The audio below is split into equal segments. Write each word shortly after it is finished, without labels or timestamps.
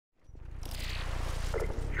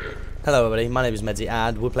Hello everybody, my name is M3ADSY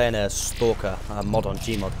and we're playing a Stalker mod on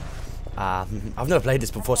GMOD. I've never played this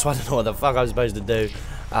before, so I don't know what the fuck I'm supposed to do.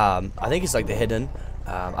 I think it's like the hidden,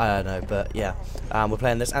 I don't know, but yeah. We're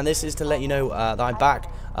playing this, and this is to let you know that I'm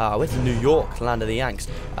back. I went to New York, land of the Yanks,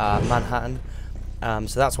 Manhattan.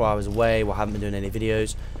 So that's why I was away, I haven't been doing any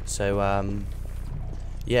videos. So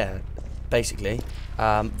yeah, basically,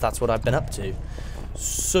 that's what I've been up to.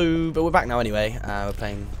 So, but we're back now anyway, we're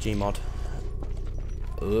playing GMOD.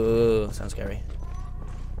 Sounds scary.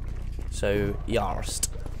 So, Yarst.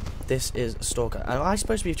 This is a Stalker. Am I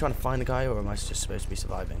supposed to be trying to find the guy, or am I just supposed to be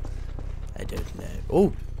surviving? I don't know.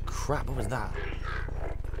 Oh, crap, what was that?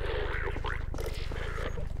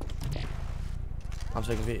 I'm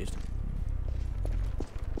so confused.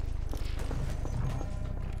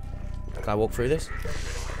 Can I walk through this?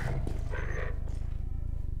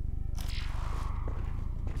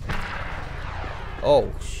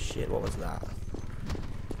 Oh, shit, what was that?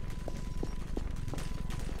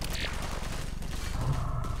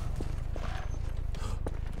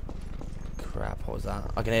 Crap, what was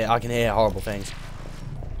that? I can hear horrible things.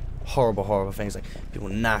 Horrible things, like people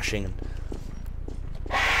gnashing and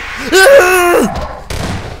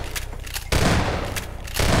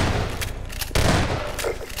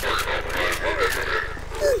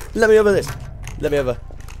let me over this. Let me over.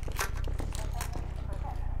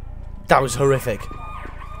 That was horrific.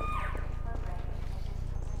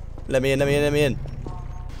 Let me in, let me in, let me in.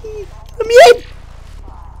 Let me in!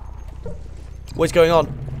 What's going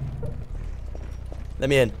on? Let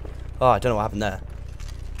me in. Oh, I don't know what happened there.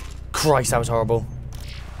 Christ, that was horrible.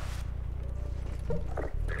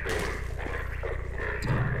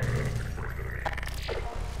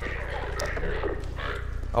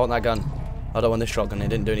 I want that gun. I don't want this shotgun, it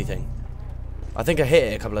didn't do anything. I think I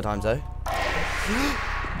hit it a couple of times though.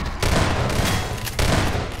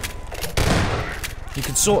 You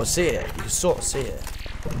can sort of see it. You can sort of see it.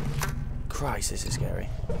 Christ, this is scary.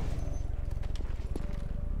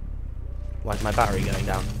 Why is my battery going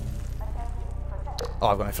down? Oh,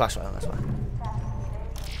 I've got my flashlight on, that's why.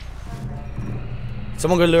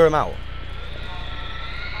 Someone go lure him out.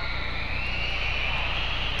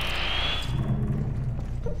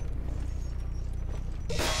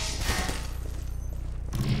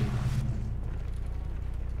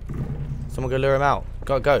 Someone go lure him out.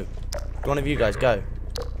 Go. One of you guys, go.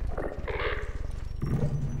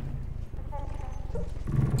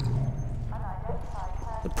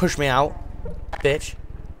 Push me out, bitch.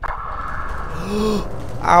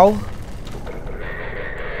 Ow.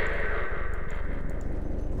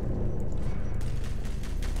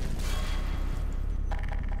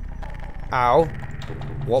 Ow.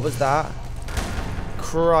 What was that?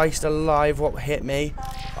 Christ alive, what hit me?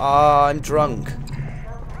 Ah, I'm drunk.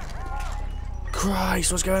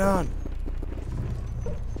 Christ, what's going on?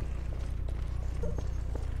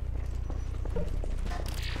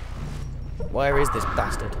 Where is this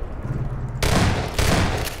bastard?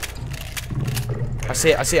 I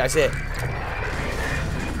see it, I see it, I see it.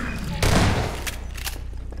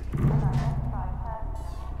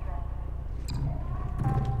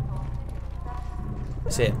 I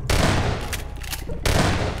see it.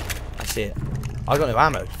 I see it. I got no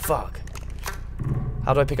ammo. Fuck.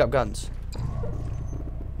 How do I pick up guns?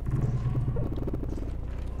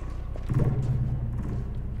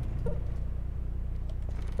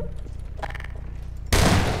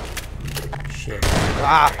 Shit.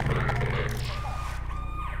 Ah!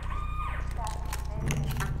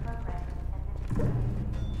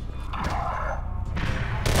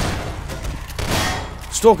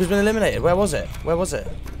 Stalker's been eliminated. Where was it? Where was it?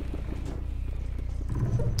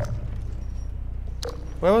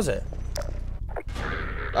 Where was it?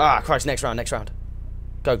 Ah, Christ, next round, next round.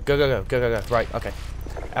 Go. Right, okay.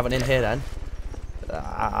 Have an in here then.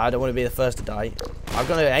 I don't want to be the first to die. I've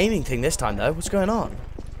got no aiming thing this time though. What's going on?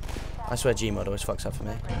 I swear GMOD always fucks up for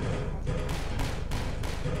me.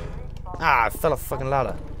 Ah, I fell off a fucking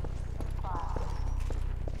ladder.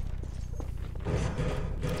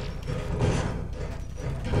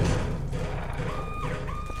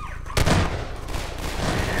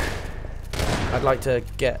 I'd like to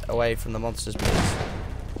get away from the monsters, please.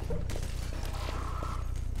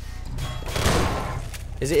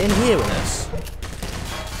 Is it in here with us?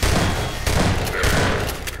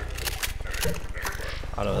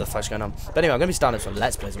 I don't know what the fuck's going on. But anyway, I'm going to be starting some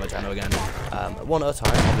Let's Plays on my channel again. One at a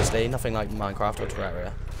time, obviously. Nothing like Minecraft or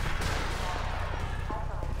Terraria.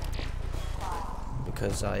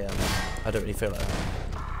 Because I don't really feel like that.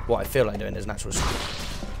 What I feel like doing is natural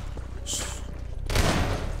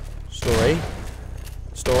story.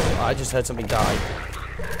 I just heard something die.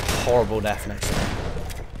 Horrible death next to me.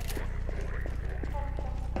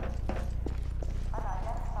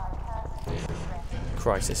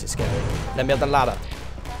 Christ, this is scary. Let me have the ladder.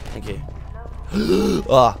 Thank you.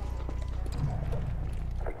 Ah.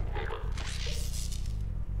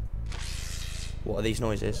 What are these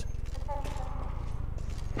noises?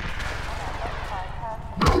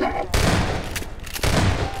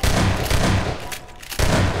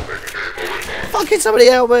 Fucking somebody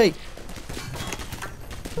help me!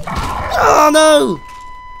 Oh no!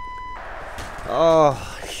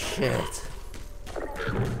 Oh shit.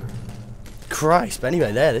 Christ, but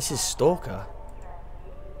anyway this is Stalker.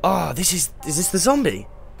 Oh, is this the zombie?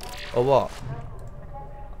 Or what?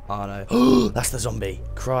 Oh no. That's the zombie.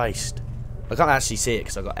 Christ. I can't actually see it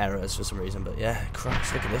because I got errors for some reason, but yeah,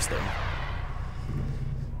 Christ, look at this thing.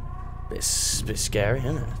 Bit scary,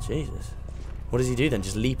 isn't it? Jesus. What does he do then?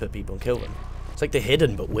 Just leap at people and kill them? It's like they're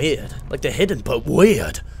hidden but weird.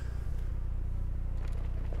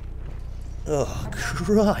 Oh,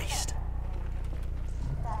 Christ.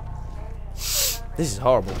 This is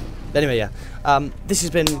horrible. Anyway, yeah. This has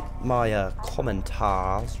been my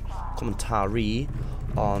commentary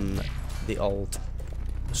on the old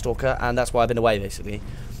Stalker, and that's why I've been away, basically,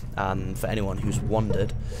 for anyone who's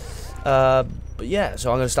wondered. But yeah,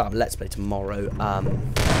 so I'm going to start a Let's Play tomorrow.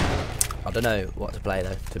 I don't know what to play,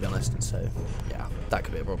 though, to be honest, so yeah, that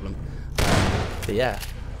could be a problem. But yeah.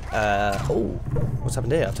 Oh, what's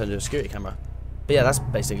happened here? I've turned to a security camera. But yeah, that's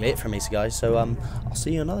basically it from me, guys, so I'll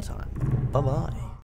see you another time. Bye-bye.